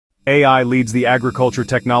AI leads the agriculture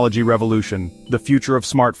technology revolution, the future of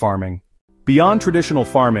smart farming. Beyond traditional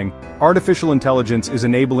farming, artificial intelligence is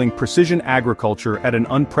enabling precision agriculture at an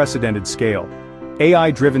unprecedented scale.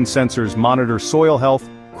 AI-driven sensors monitor soil health,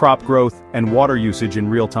 crop growth, and water usage in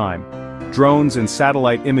real time. Drones and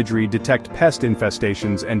satellite imagery detect pest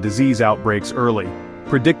infestations and disease outbreaks early.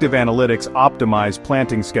 Predictive analytics optimize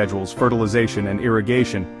planting schedules, fertilization, and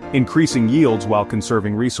irrigation, increasing yields while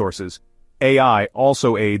conserving resources. AI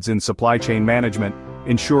also aids in supply chain management,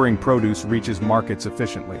 ensuring produce reaches markets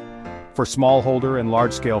efficiently. For smallholder and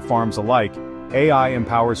large-scale farms alike, AI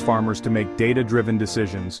empowers farmers to make data-driven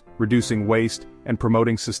decisions, reducing waste and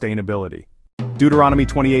promoting sustainability. Deuteronomy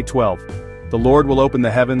 28:12. The Lord will open the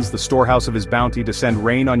heavens, the storehouse of his bounty, to send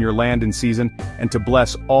rain on your land in season, and to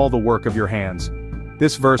bless all the work of your hands.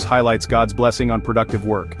 This verse highlights God's blessing on productive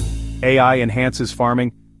work. AI enhances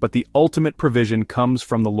farming, but the ultimate provision comes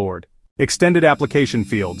from the Lord. Extended application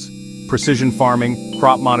fields: precision farming,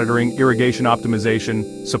 crop monitoring, irrigation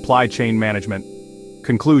optimization, supply chain management.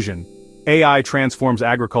 Conclusion: AI transforms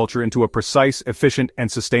agriculture into a precise, efficient,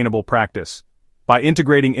 and sustainable practice. By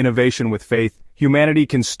integrating innovation with faith, humanity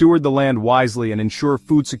can steward the land wisely and ensure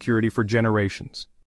food security for generations.